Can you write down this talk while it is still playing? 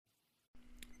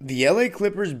The LA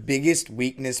Clippers' biggest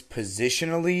weakness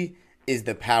positionally is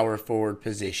the power forward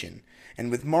position. And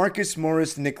with Marcus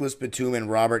Morris, Nicholas Batum, and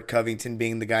Robert Covington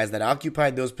being the guys that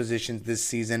occupied those positions this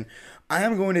season, I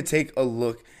am going to take a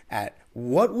look at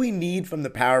what we need from the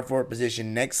power forward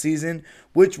position next season,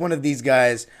 which one of these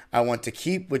guys I want to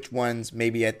keep, which ones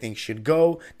maybe I think should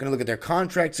go. Going to look at their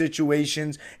contract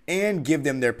situations and give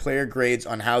them their player grades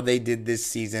on how they did this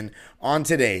season on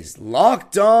today's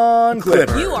Locked On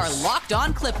Clippers. You are Locked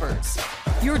On Clippers,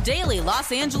 your daily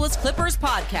Los Angeles Clippers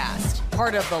podcast,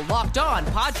 part of the Locked On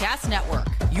Podcast Network,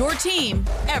 your team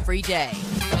every day.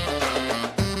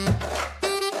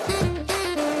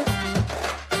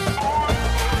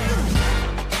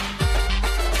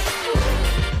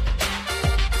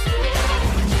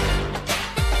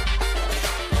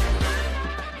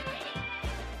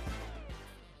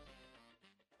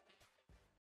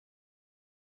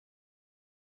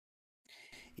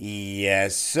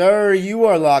 Yes, sir. You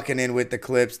are locking in with the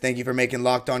Clips. Thank you for making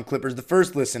Locked On Clippers the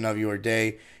first listen of your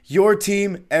day. Your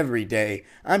team every day.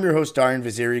 I'm your host, Darian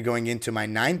Vaziri, going into my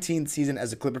 19th season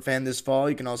as a Clipper fan this fall.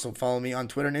 You can also follow me on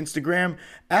Twitter and Instagram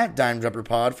at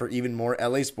DimeDropperPod for even more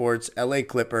LA sports, LA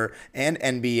Clipper, and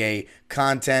NBA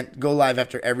content. Go live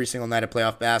after every single night of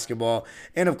playoff basketball.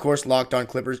 And of course, Locked On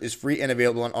Clippers is free and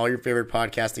available on all your favorite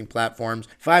podcasting platforms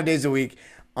 5 days a week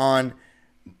on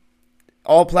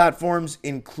all platforms,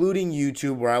 including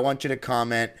YouTube, where I want you to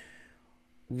comment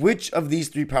which of these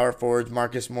three power forwards,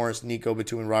 Marcus Morris, Nico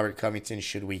Batum, and Robert Covington,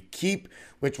 should we keep?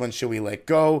 Which ones should we let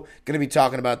go? Going to be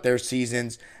talking about their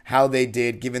seasons, how they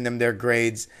did, giving them their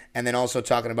grades, and then also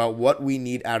talking about what we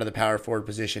need out of the power forward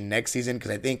position next season, because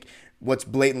I think what's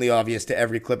blatantly obvious to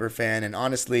every Clipper fan, and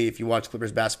honestly, if you watch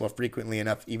Clippers basketball frequently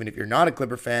enough, even if you're not a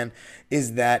Clipper fan,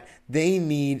 is that they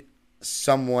need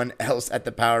someone else at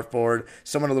the power forward,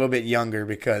 someone a little bit younger,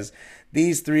 because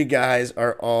these three guys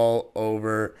are all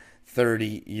over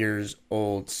 30 years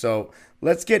old. So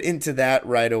let's get into that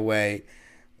right away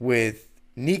with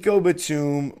Nico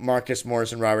Batum, Marcus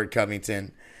Morris, and Robert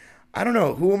Covington. I don't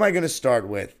know. Who am I going to start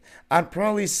with? I'd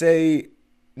probably say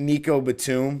Nico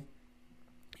Batum.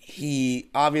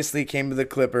 He obviously came to the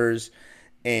Clippers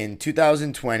in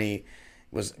 2020,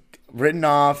 was written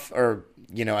off or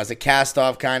as a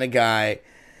cast-off kind of guy,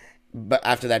 but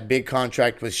after that big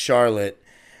contract with Charlotte.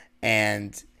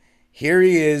 And here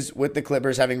he is with the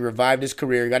Clippers, having revived his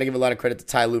career. You got to give a lot of credit to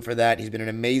Ty Lue for that. He's been an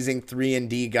amazing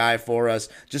 3-and-D guy for us.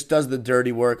 Just does the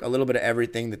dirty work, a little bit of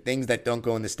everything. The things that don't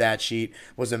go in the stat sheet.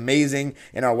 Was amazing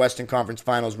in our Western Conference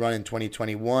Finals run in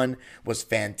 2021. Was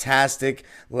fantastic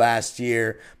last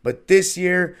year. But this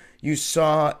year, you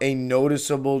saw a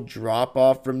noticeable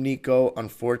drop-off from Nico,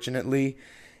 unfortunately.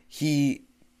 He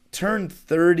turned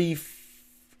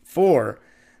 34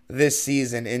 this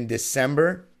season in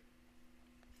December.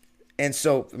 And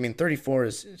so, 34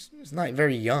 is not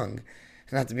very young.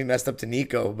 Not to be messed up to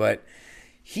Nico, but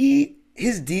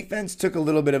his defense took a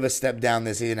little bit of a step down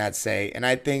this season, I'd say. And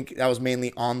I think that was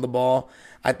mainly on the ball.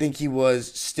 I think he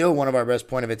was still one of our best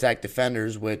point of attack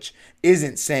defenders, which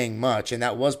isn't saying much. And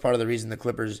that was part of the reason the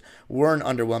Clippers were an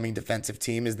underwhelming defensive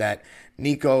team, is that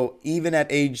Nico, even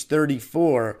at age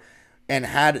 34, and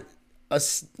had a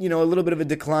little bit of a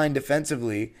decline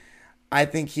defensively, I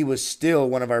think he was still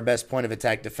one of our best point of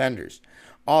attack defenders.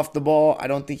 Off the ball, I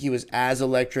don't think he was as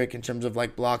electric in terms of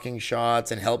blocking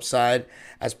shots and help side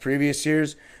as previous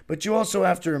years. But you also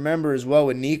have to remember as well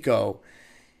with Nico,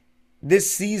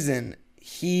 this season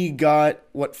he got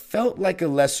what felt like a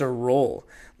lesser role.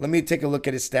 Let me take a look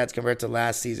at his stats compared to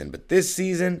last season. But this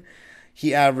season,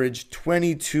 he averaged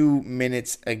 22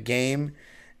 minutes a game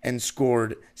and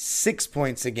scored 6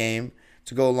 points a game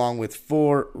to go along with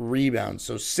 4 rebounds.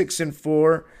 So 6 and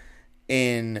 4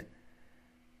 in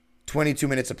 22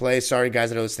 minutes of play. Sorry, guys,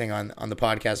 that I was listening on the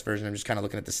podcast version. I'm just kind of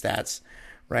looking at the stats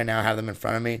right now. I have them in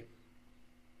front of me.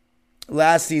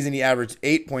 Last season, he averaged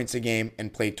 8 points a game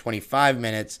and played 25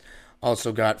 minutes.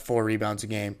 Also got 4 rebounds a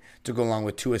game to go along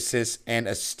with 2 assists and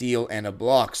a steal and a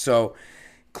block. So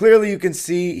clearly you can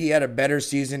see he had a better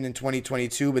season in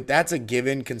 2022, but that's a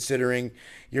given considering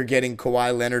you're getting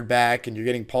Kawhi Leonard back and you're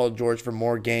getting Paul George for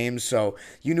more games. So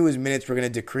you knew his minutes were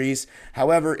going to decrease.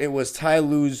 However, it was Ty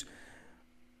Lue's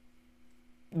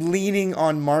leaning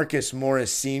on Marcus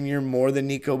Morris Sr. more than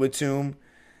Nico Batum.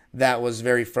 That was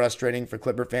very frustrating for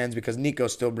Clipper fans because Nico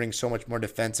still brings so much more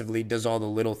defensively, does all the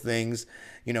little things.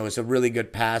 Is a really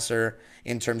good passer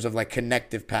in terms of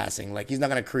connective passing. He's not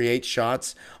going to create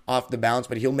shots off the bounce,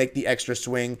 but he'll make the extra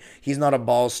swing. He's not a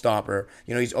ball stopper.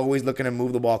 He's always looking to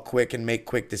move the ball quick and make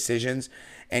quick decisions.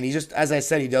 And he just, as I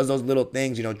said, he does those little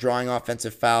things, drawing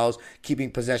offensive fouls,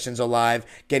 keeping possessions alive,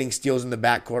 getting steals in the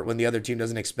backcourt when the other team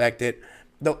doesn't expect it.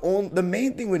 the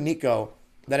main thing with Nico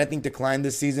that I think declined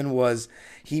this season was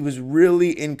he was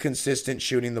really inconsistent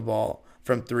shooting the ball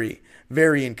from three.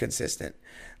 Very inconsistent.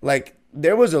 Like,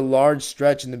 there was a large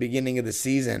stretch in the beginning of the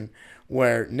season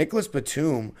where Nicholas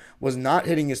Batum was not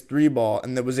hitting his three ball,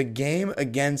 and there was a game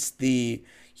against the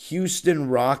Houston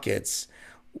Rockets,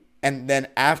 and then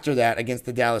after that against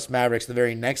the Dallas Mavericks, the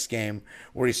very next game,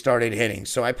 where he started hitting.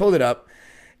 So I pulled it up.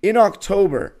 In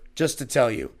October, just to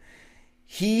tell you,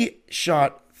 he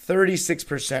shot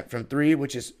 36% from three,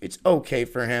 which is, it's okay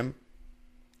for him.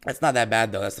 That's not that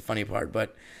bad, though. That's the funny part.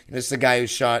 But this is a guy who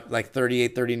shot like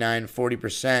 38, 39,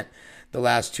 40% the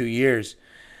last 2 years.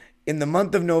 In the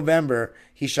month of November,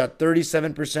 he shot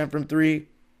 37% from three.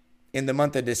 In the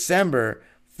month of December,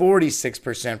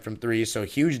 46% from three. So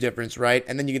huge difference, right?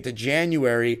 And then you get to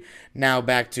January, now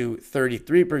back to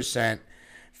 33%.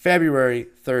 February,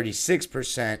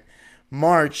 36%.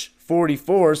 March,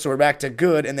 44%. So we're back to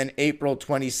good. And then April,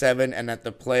 27%. And at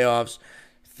the playoffs,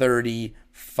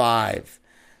 35%.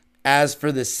 As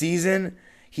for the season,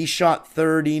 he shot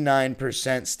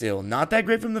 39% still. Not that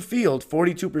great from the field,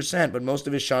 42%, but most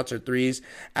of his shots are threes.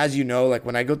 As you know, like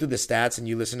when I go through the stats and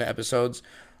you listen to episodes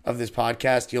of this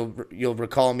podcast, you'll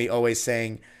recall me always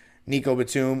saying Nico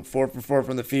Batum, 4 for 4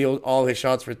 from the field, all his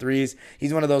shots for threes.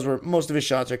 He's one of those where most of his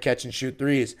shots are catch and shoot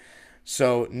threes.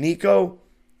 So Nico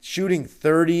shooting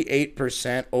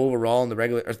 38% overall in the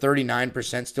regular, or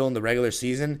 39% still in the regular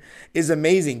season is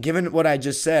amazing. Given what I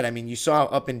just said, I mean, you saw how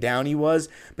up and down he was,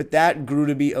 but that grew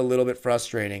to be a little bit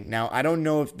frustrating. Now, I don't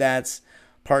know if that's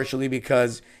partially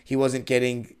because he wasn't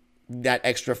getting that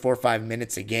extra 4 or 5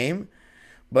 minutes a game,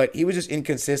 but he was just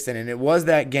inconsistent. And it was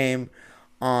that game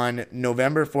on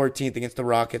November 14th against the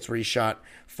Rockets where he shot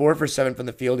 4 for 7 from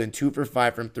the field and 2 for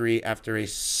 5 from three after a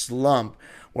slump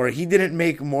where he didn't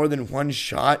make more than one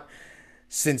shot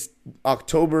since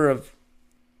October of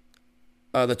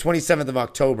the 27th of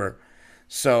October.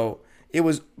 So it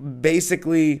was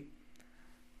basically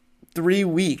 3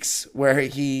 weeks where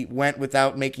he went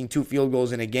without making 2 field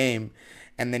goals in a game.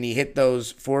 And then he hit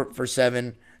those 4 for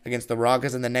 7 against the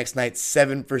Rockets, and the next night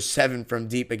 7 for 7 from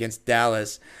deep against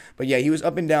Dallas. But yeah, he was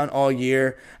up and down all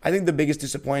year. I think the biggest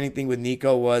disappointing thing with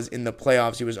Nico was in the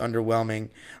playoffs he was underwhelming.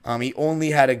 He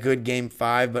only had a good game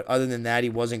 5, but other than that he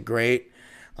wasn't great.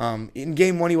 In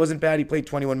game 1 he wasn't bad. He played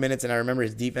 21 minutes, and I remember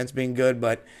his defense being good.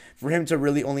 But for him to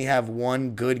really only have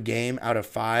one good game out of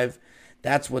 5,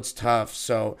 that's what's tough.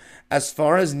 So as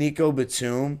far as Nico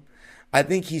Batum, I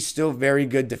think he's still very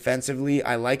good defensively.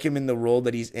 I like him in the role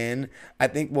that he's in. I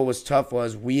think what was tough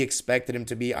was we expected him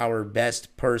to be our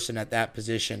best person at that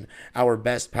position, our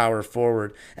best power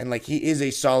forward. And like he is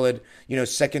a solid,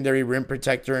 secondary rim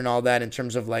protector and all that in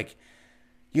terms of like,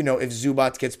 if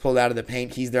Zubac gets pulled out of the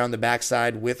paint, he's there on the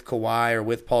backside with Kawhi or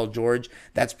with Paul George.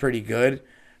 That's pretty good.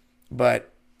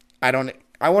 But I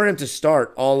wanted him to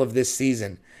start all of this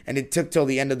season. And it took till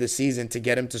the end of the season to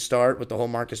get him to start with the whole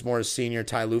Marcus Morris Sr.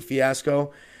 Ty Lue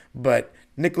fiasco. But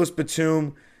Nicholas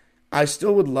Batum, I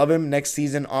still would love him next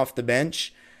season off the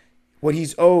bench. What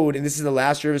he's owed, and this is the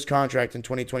last year of his contract in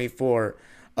 2024,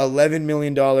 $11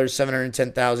 million,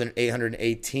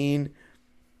 $710,818.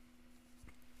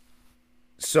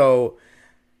 So,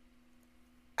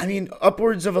 I mean,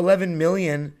 upwards of $11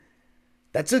 million.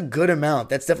 That's a good amount.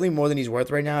 That's definitely more than he's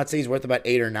worth right now. I'd say he's worth about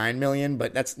 8 or 9 million,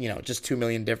 but that's, just $2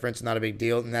 million difference, not a big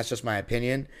deal, and that's just my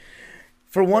opinion.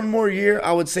 For one more year,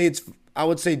 I would say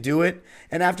do it.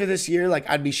 And after this year, like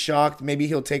I'd be shocked. Maybe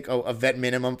he'll take a vet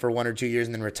minimum for 1 or 2 years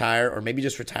and then retire, or maybe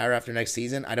just retire after next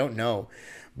season. I don't know.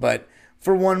 But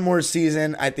for one more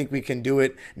season, I think we can do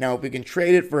it. Now, if we can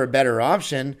trade it for a better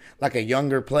option, like a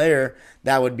younger player,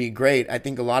 that would be great. I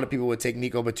think a lot of people would take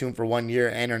Nico Batum for 1 year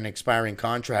and an expiring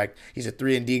contract. He's a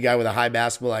 3-and-D guy with a high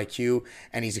basketball IQ,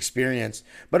 and he's experienced.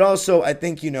 But also, I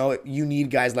think, you need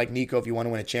guys like Nico if you want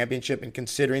to win a championship, and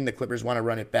considering the Clippers want to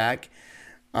run it back,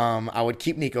 I would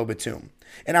keep Nico Batum.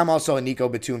 And I'm also a Nico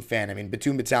Batum fan. I mean,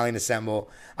 Batum Battalion Assemble.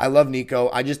 I love Nico.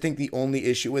 I just think the only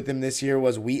issue with him this year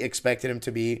was we expected him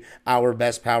to be our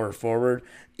best power forward,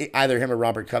 either him or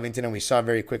Robert Covington, and we saw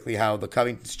very quickly how the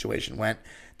Covington situation went.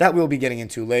 That we'll be getting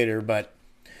into later, but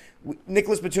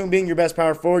Nicholas Batum being your best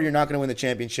power forward, you're not going to win the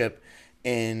championship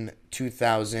in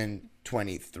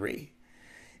 2023.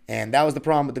 And that was the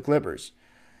problem with the Clippers.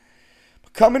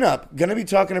 Coming up, going to be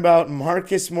talking about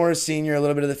Marcus Morris Sr., a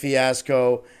little bit of the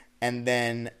fiasco, and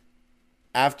then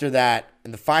after that,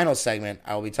 in the final segment,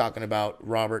 I will be talking about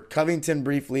Robert Covington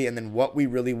briefly and then what we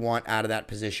really want out of that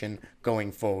position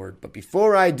going forward. But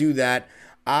before I do that,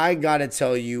 I got to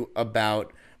tell you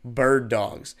about Bird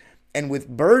Dogs. And with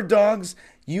Bird Dogs,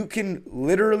 you can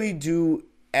literally do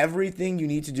everything you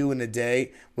need to do in a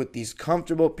day with these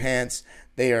comfortable pants.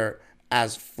 They are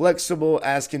as flexible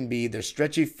as can be. They're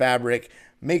stretchy fabric,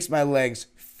 makes my legs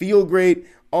feel great,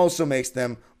 also makes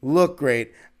them look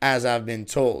great, as I've been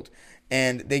told.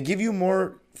 And they give you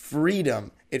more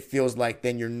freedom, it feels like,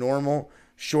 than your normal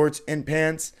shorts and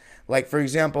pants. Like, for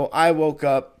example, I woke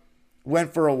up,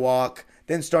 went for a walk,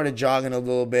 then started jogging a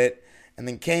little bit, and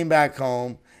then came back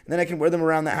home. And then I can wear them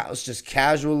around the house, just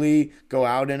casually go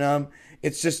out in them.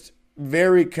 It's just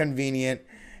very convenient,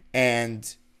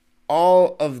 and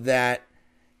all of that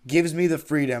gives me the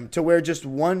freedom to wear just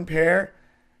one pair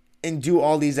and do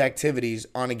all these activities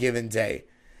on a given day.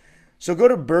 So go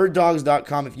to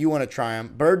birddogs.com if you want to try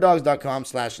them.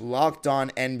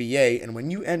 birddogs.com/LockedOnNBA. And when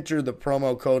you enter the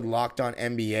promo code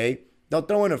LockedOnNBA, they'll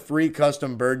throw in a free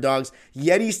custom Bird Dogs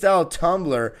Yeti-style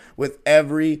tumbler with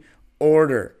every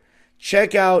order.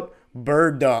 Check out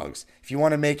Bird Dogs if you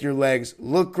want to make your legs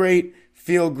look great,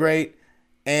 feel great,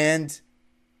 and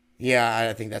yeah,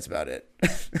 I think that's about it.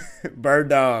 Bird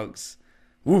Dogs.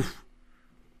 Woof.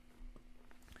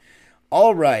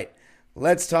 All right,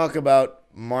 let's talk about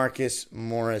Marcus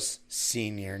Morris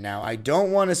Sr. Now, I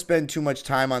don't want to spend too much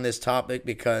time on this topic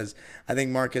because I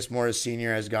think Marcus Morris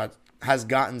Sr. has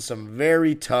gotten some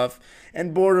very tough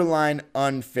and borderline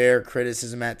unfair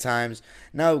criticism at times.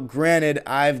 Now, granted,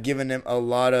 I've given him a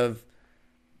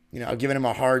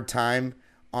hard time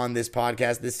on this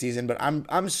podcast this season, but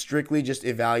I'm strictly just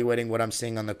evaluating what I'm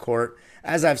seeing on the court.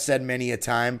 As I've said many a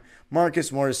time,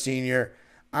 Marcus Morris Sr.,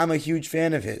 I'm a huge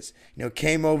fan of his.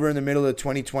 Came over in the middle of the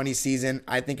 2020 season.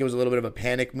 I think it was a little bit of a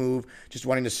panic move, just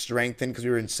wanting to strengthen because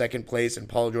we were in second place and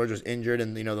Paul George was injured,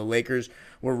 and the Lakers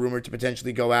were rumored to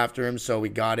potentially go after him, so we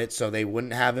got it so they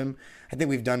wouldn't have him. I think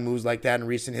we've done moves like that in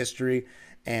recent history,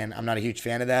 and I'm not a huge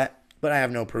fan of that, but I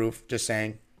have no proof, just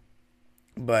saying.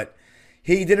 But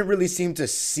he didn't really seem to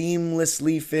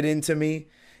seamlessly fit into me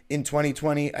in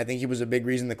 2020. I think he was a big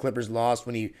reason the Clippers lost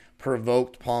when he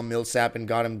provoked Paul Millsap and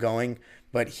got him going.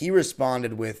 But he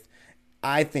responded with,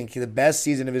 I think, the best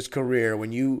season of his career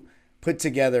when you put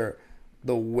together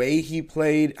the way he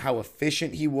played, how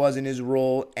efficient he was in his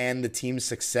role, and the team's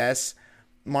success.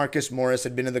 Marcus Morris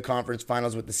had been in the conference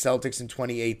finals with the Celtics in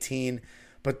 2018,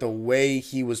 but the way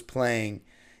he was playing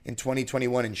in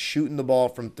 2021 and shooting the ball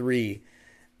from three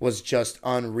was just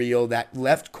unreal. That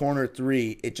left corner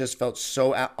three, it just felt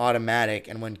so automatic.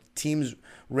 And when teams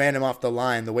ran him off the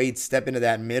line, the way he'd step into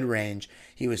that mid-range,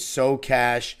 he was so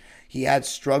cash. He had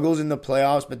struggles in the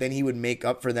playoffs, but then he would make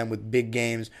up for them with big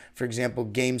games. For example,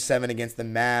 Game 7 against the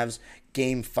Mavs,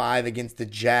 Game 5 against the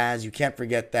Jazz. You can't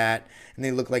forget that. And they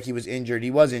looked like he was injured.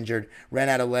 He was injured. Ran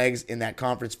out of legs in that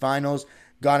conference finals.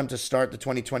 Got him to start the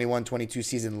 2021-22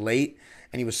 season late.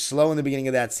 And he was slow in the beginning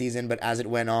of that season, but as it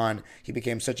went on, he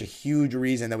became such a huge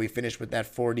reason that we finished with that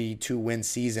 42-win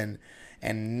season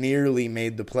and nearly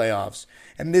made the playoffs.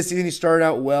 And this season he started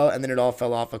out well, and then it all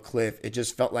fell off a cliff. It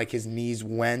just felt like his knees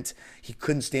went. He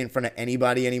couldn't stay in front of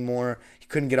anybody anymore. He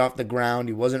couldn't get off the ground.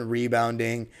 He wasn't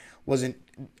rebounding. Wasn't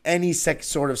any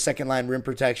sort of second-line rim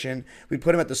protection. We'd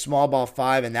put him at the small ball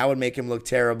 5, and that would make him look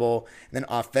terrible. And then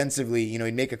offensively,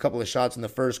 he'd make a couple of shots in the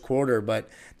first quarter, but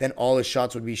then all his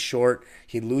shots would be short.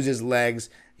 He'd lose his legs.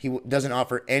 He doesn't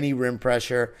offer any rim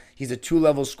pressure. He's a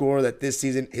 2-level scorer that this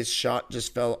season his shot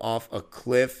just fell off a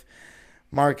cliff.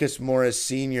 Marcus Morris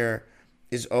Sr.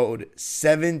 is owed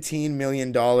 $17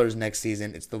 million next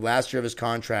season. It's the last year of his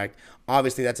contract.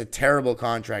 Obviously, that's a terrible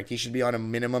contract. He should be on a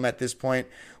minimum at this point.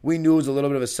 We knew it was a little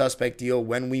bit of a suspect deal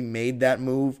when we made that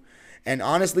move. And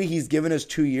honestly, he's given us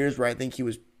 2 years where I think he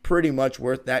was pretty much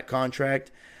worth that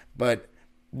contract. But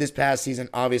this past season,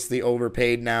 obviously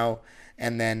overpaid now.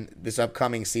 And then this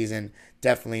upcoming season,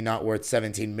 definitely not worth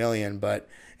 $17 million. But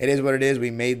it is what it is.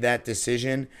 We made that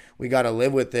decision. We got to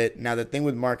live with it. Now, the thing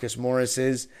with Marcus Morris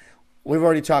is, we've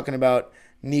already talking about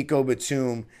Nico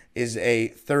Batum is a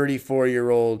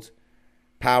 34-year-old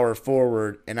power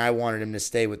forward, and I wanted him to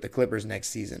stay with the Clippers next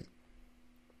season.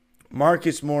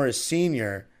 Marcus Morris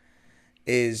Sr.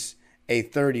 is a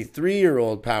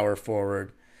 33-year-old power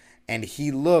forward, and he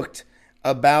looked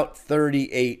about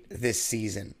 38 this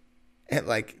season. And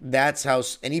that's how,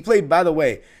 and he played, by the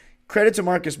way, credit to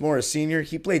Marcus Morris Sr.,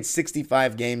 he played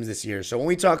 65 games this year. So when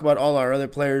we talk about all our other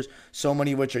players, so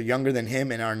many of which are younger than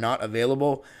him and are not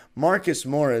available, Marcus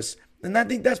Morris, and I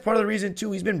think that's part of the reason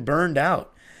too, he's been burned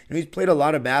out. He's played a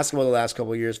lot of basketball the last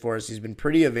couple of years for us. He's been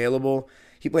pretty available.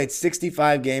 He played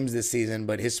 65 games this season,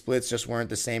 but his splits just weren't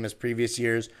the same as previous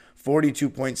years.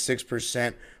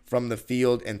 42.6% from the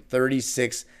field and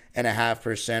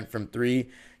 36.5% from three.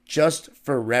 Just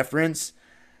for reference,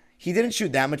 he didn't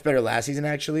shoot that much better last season,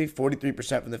 actually.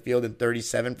 43% from the field and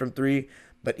 37% from three.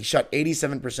 but he shot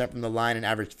 87% from the line and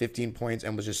averaged 15 points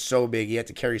and was just so big. He had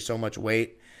to carry so much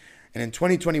weight. And in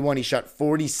 2021, he shot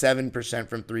 47%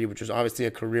 from three, which was obviously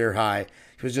a career high.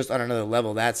 He was just on another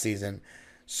level that season.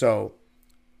 So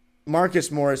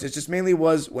Marcus Morris, it just mainly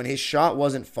was when his shot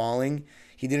wasn't falling,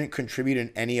 he didn't contribute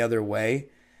in any other way.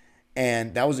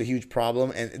 And that was a huge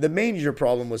problem. And the major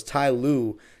problem was Ty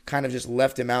Lue kind of just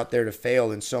left him out there to fail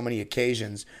in so many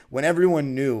occasions when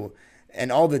everyone knew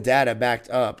and all the data backed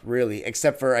up, really,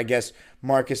 except for, I guess,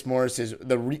 Marcus Morris's,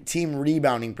 team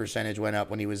rebounding percentage went up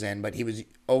when he was in, but he was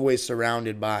always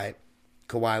surrounded by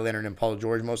Kawhi Leonard and Paul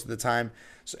George most of the time,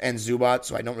 and Zubac,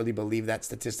 so I don't really believe that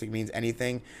statistic means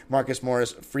anything. Marcus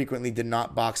Morris frequently did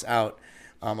not box out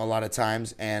a lot of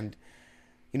times, and,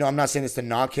 I'm not saying this to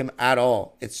knock him at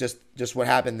all. It's just what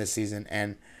happened this season,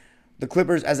 and the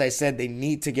Clippers, as I said, they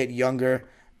need to get younger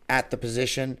at the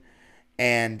position,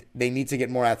 and they need to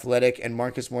get more athletic, and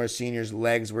Marcus Morris Sr.'s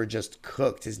legs were just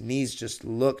cooked. His knees just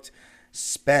looked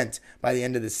spent by the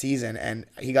end of the season, and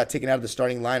he got taken out of the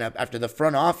starting lineup after the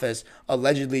front office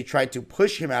allegedly tried to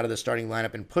push him out of the starting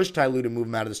lineup and push Ty Lue to move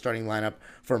him out of the starting lineup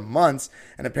for months,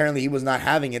 and apparently he was not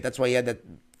having it. That's why he had that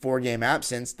 4-game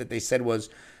absence that they said was,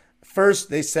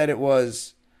 first they said it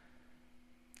was,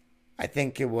 I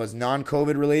think it was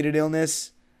non-COVID related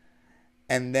illness,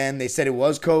 and then they said it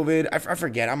was COVID. I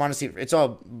forget. I'm honestly, it's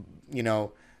all,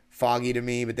 foggy to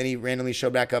me. But then he randomly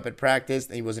showed back up at practice.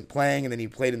 And he wasn't playing. And then he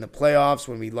played in the playoffs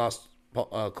when we lost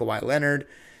Kawhi Leonard.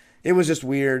 It was just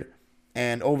weird.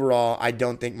 And overall, I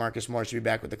don't think Marcus Morris should be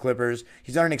back with the Clippers.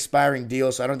 He's on an expiring deal,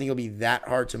 so I don't think it'll be that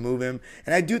hard to move him.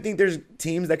 And I do think there's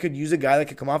teams that could use a guy that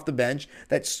could come off the bench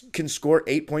that can score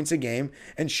 8 points a game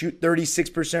and shoot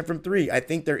 36% from three. I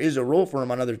think there is a role for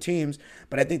him on other teams,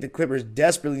 but I think the Clippers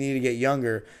desperately need to get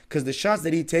younger because the shots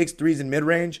that he takes, threes in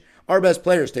mid-range, our best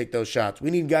players take those shots.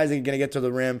 We need guys that are going to get to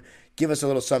the rim, give us a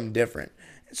little something different.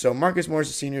 So Marcus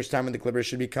Morris Sr.'s time with the Clippers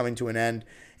should be coming to an end,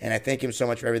 and I thank him so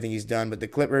much for everything he's done. But the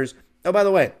Clippers, oh, by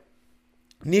the way,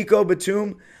 Nico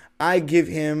Batum, I give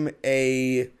him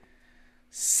a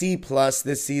C+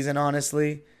 this season,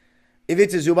 honestly. If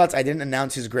it's a Zubac, I didn't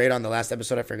announce his grade on the last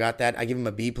episode. I forgot that. I give him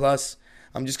a B+, just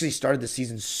because he started the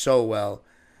season so well.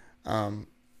 And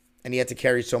he had to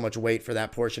carry so much weight for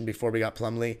that portion before we got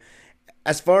Plumlee.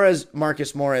 As far as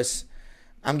Marcus Morris,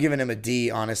 I'm giving him a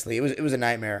D, honestly. It was a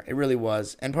nightmare. It really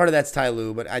was. And part of that's Ty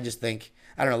Lue, but I just think,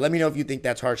 I don't know. Let me know if you think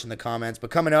that's harsh in the comments.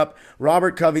 But coming up,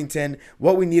 Robert Covington,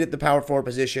 what we need at the power forward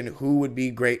position, who would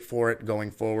be great for it going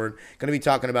forward. Going to be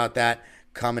talking about that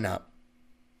coming up.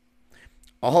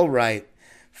 All right.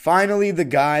 Finally, the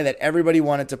guy that everybody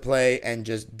wanted to play and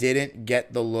just didn't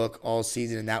get the look all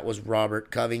season, and that was Robert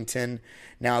Covington.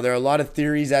 Now, there are a lot of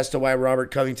theories as to why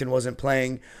Robert Covington wasn't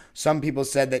playing. Some people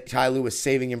said that Ty Lue was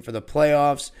saving him for the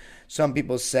playoffs. Some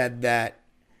people said that,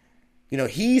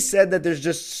 he said that there's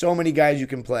just so many guys you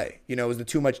can play. It was the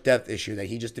too much depth issue that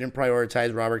he just didn't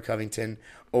prioritize Robert Covington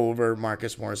over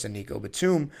Marcus Morris and Nico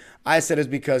Batum. I said it's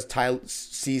because Ty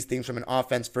sees things from an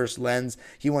offense-first lens.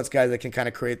 He wants guys that can kind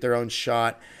of create their own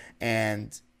shot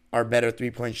and are better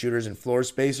three-point shooters and floor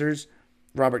spacers.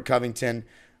 Robert Covington,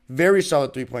 very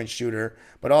solid three-point shooter,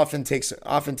 but often takes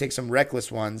some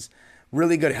reckless ones.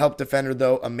 Really good help defender,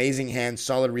 though. Amazing hands,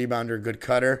 solid rebounder, good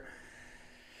cutter.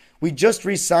 We just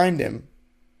re-signed him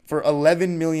for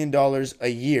 $11 million a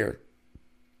year.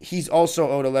 He's also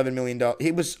owed $11 million.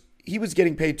 He was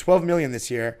getting paid $12 million this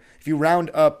year. If you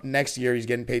round up next year, he's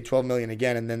getting paid $12 million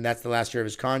again, and then that's the last year of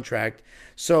his contract.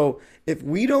 So if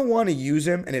we don't want to use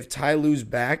him, and if Ty Lue's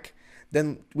back,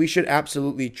 then we should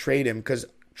absolutely trade him because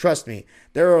trust me,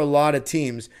 there are a lot of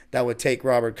teams that would take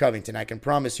Robert Covington. I can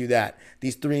promise you that.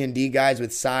 These 3-and-D guys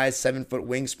with size, 7-foot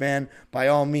wingspan, by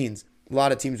all means, a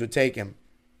lot of teams would take him.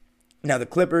 Now, the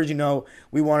Clippers,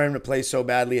 we wanted him to play so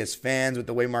badly as fans with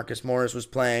the way Marcus Morris was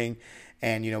playing.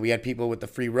 And, we had people with the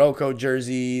free Rocco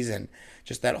jerseys and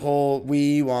just that whole,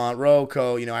 we want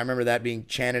Rocco. I remember that being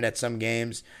chanted at some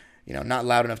games, not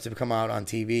loud enough to come out on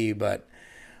TV, but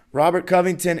Robert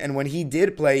Covington, and when he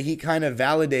did play, he kind of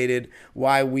validated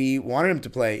why we wanted him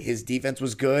to play. His defense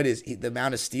was good. The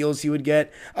amount of steals he would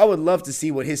get. I would love to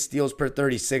see what his steals per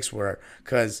 36 were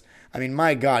because,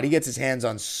 my God, he gets his hands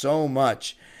on so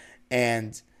much.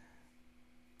 And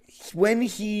when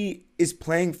he is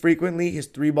playing frequently, his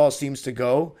three ball seems to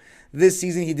go. This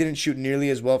season, he didn't shoot nearly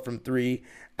as well from three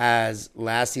as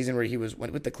last season where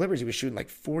with the Clippers, he was shooting like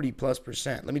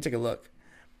 40+%. Let me take a look.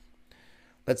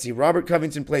 Let's see. Robert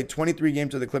Covington played 23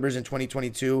 games with the Clippers in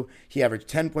 2022. He averaged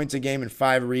 10 points a game and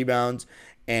 5 rebounds,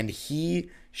 and he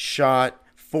shot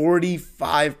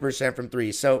 45% from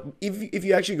three. So if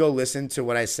you actually go listen to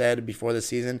what I said before the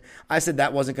season, I said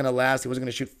that wasn't going to last. He wasn't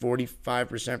going to shoot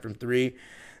 45% from three.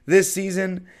 This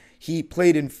season, he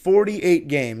played in 48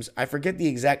 games. I forget the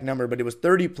exact number, but it was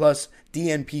 30 plus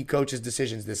DNP coaches'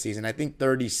 decisions this season. I think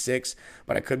 36,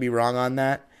 but I could be wrong on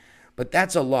that. But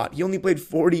that's a lot. He only played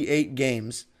 48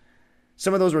 games.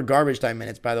 Some of those were garbage time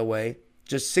minutes, by the way.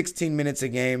 Just 16 minutes a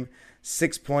game,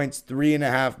 6 points,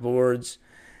 3.5 boards.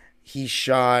 He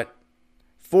shot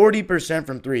 40%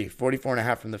 from three,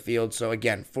 44.5% from the field. So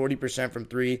again, 40% from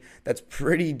three. That's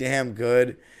pretty damn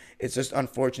good. It's just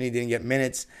unfortunate he didn't get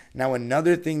minutes. Now,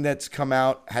 another thing that's come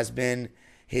out has been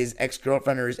his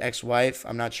ex-girlfriend or his ex-wife,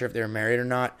 I'm not sure if they were married or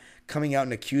not, coming out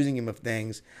and accusing him of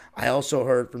things. I also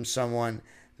heard from someone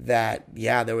that,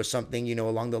 yeah, there was something,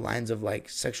 along the lines of like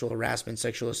sexual harassment,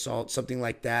 sexual assault, something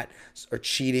like that, or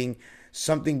cheating,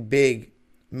 something big,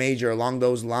 major along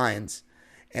those lines.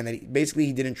 And that basically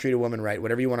he didn't treat a woman right,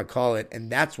 whatever you want to call it,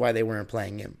 and that's why they weren't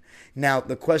playing him. Now,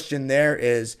 the question there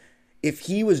is, if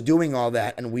he was doing all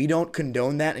that and we don't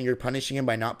condone that and you're punishing him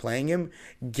by not playing him,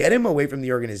 get him away from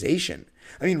the organization.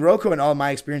 I mean, Rocco, in all my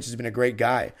experience, has been a great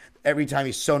guy. Every time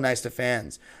he's so nice to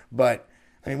fans. But,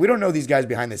 we don't know these guys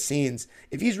behind the scenes.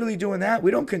 If he's really doing that,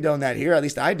 we don't condone that here. At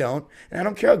least I don't. And I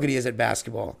don't care how good he is at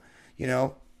basketball,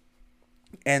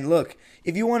 And look,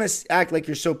 if you want to act like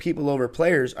you're so people over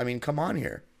players, come on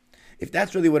here. If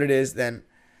that's really what it is, then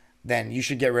you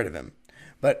should get rid of him.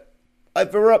 But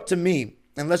if it were up to me,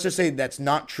 and let's just say that's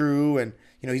not true, and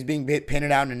he's being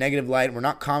painted out in a negative light, and we're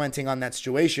not commenting on that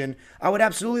situation, I would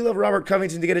absolutely love Robert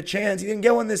Covington to get a chance. He didn't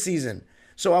get one this season.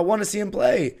 So I want to see him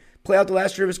play out the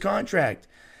last year of his contract.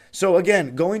 So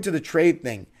again, going to the trade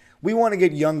thing, we want to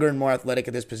get younger and more athletic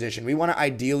at this position. We want to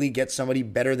ideally get somebody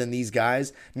better than these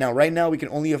guys. Now, right now, we can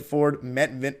only afford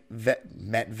vet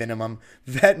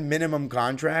minimum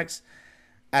contracts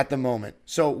at the moment.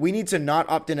 So we need to not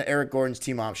opt into Eric Gordon's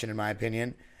team option, in my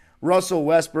opinion. Russell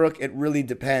Westbrook, it really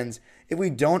depends. If we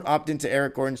don't opt into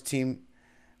Eric Gordon's team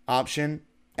option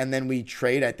and then we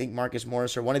trade, I think, Marcus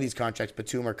Morris or one of these contracts,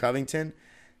 Batum or Covington,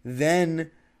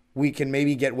 then we can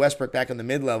maybe get Westbrook back on the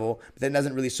mid-level, but that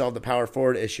doesn't really solve the power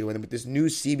forward issue. And with this new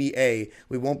CBA,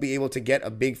 we won't be able to get a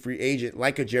big free agent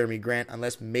like a Jeremy Grant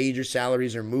unless major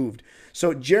salaries are moved.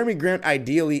 So Jeremy Grant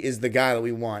ideally is the guy that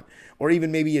we want, or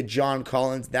even maybe a John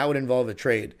Collins. That would involve a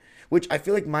trade, which I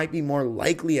feel like might be more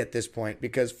likely at this point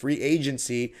because free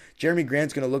agency, Jeremy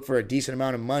Grant's going to look for a decent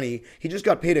amount of money. He just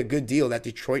got paid a good deal, that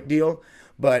Detroit deal,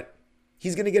 but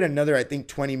he's going to get another, I think,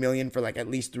 $20 million for like at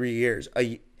least 3 years.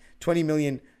 $20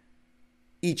 million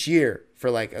each year for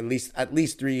like at least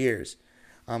 3 years,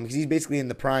 because he's basically in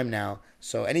the prime now.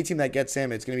 So any team that gets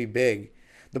him, it's going to be big.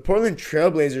 The Portland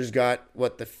Trailblazers got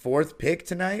the 4th pick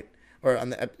tonight or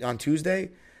on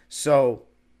Tuesday. So,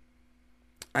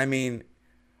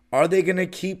 are they going to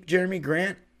keep Jeremy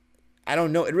Grant? I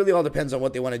don't know. It really all depends on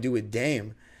what they want to do with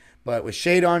Dame. But with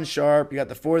Shadon Sharp, you got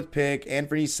the 4th pick,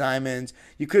 Anthony Simons.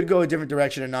 You could go a different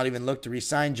direction and not even look to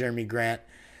re-sign Jeremy Grant.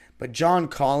 But John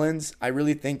Collins, I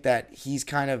really think that he's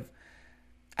I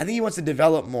think he wants to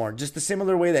develop more. Just the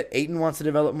similar way that Ayton wants to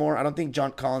develop more. I don't think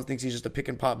John Collins thinks he's just a pick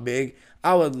and pop big.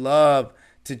 I would love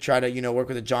to try to, work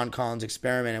with a John Collins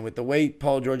experiment. And with the way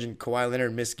Paul George and Kawhi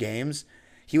Leonard miss games,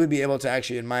 he would be able to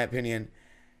actually, in my opinion,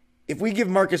 if we give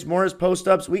Marcus Morris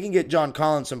post-ups, we can get John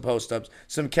Collins some post-ups,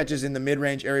 some catches in the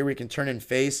mid-range area where he can turn and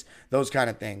face, those kind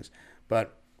of things.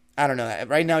 But I don't know.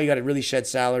 Right now you got to really shed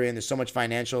salary, and there's so much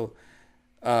financial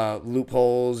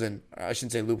loopholes, and I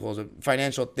shouldn't say loopholes, but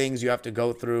financial things you have to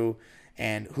go through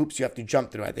and hoops you have to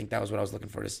jump through. I think that was what I was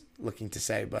looking to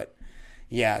say. But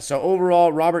yeah, so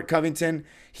overall, Robert Covington,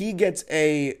 he gets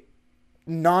a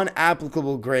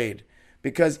non-applicable grade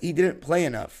because he didn't play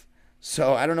enough.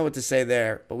 So I don't know what to say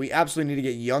there, but we absolutely need to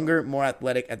get younger, more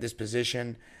athletic at this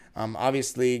position.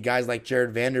 Obviously, guys like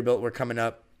Jared Vanderbilt were coming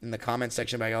up in the comment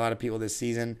section by a lot of people this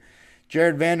season.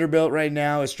 Jared Vanderbilt right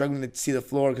now is struggling to see the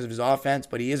floor because of his offense,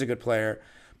 but he is a good player.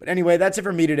 But anyway, that's it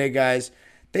for me today, guys.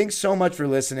 Thanks so much for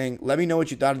listening. Let me know what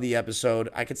you thought of the episode.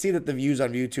 I can see that the views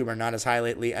on YouTube are not as high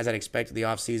lately as I'd expected the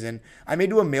offseason. I may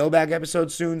do a mailbag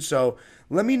episode soon, so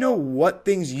let me know what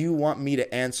things you want me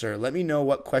to answer. Let me know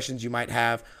what questions you might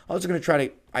have. I'm also going to try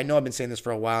to, I know I've been saying this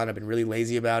for a while and I've been really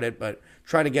lazy about it, but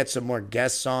try to get some more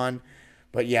guests on.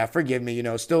 But yeah, forgive me,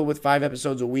 still with 5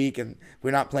 episodes a week and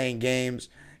we're not playing games.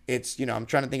 It's, I'm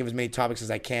trying to think of as many topics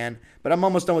as I can, but I'm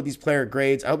almost done with these player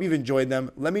grades. I hope you've enjoyed them.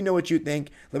 Let me know what you think.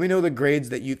 Let me know the grades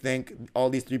that you think all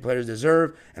these 3 players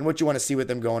deserve and what you want to see with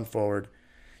them going forward.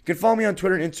 You can follow me on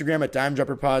Twitter and Instagram at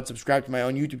DimeDropperPod. Subscribe to my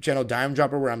own YouTube channel, Dime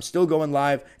Dropper, where I'm still going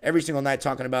live every single night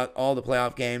talking about all the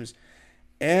playoff games.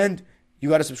 And you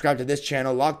got to subscribe to this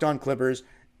channel, Locked On Clippers,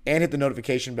 and hit the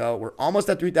notification bell. We're almost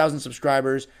at 3,000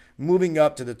 subscribers, moving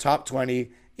up to the top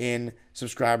 20 in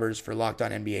subscribers for Locked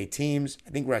On NBA teams. I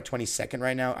think we're at 22nd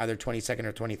right now, either 22nd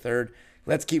or 23rd.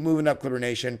 Let's keep moving up, Clipper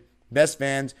Nation. Best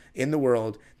fans in the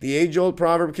world. The age-old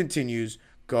proverb continues,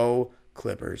 go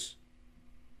Clippers.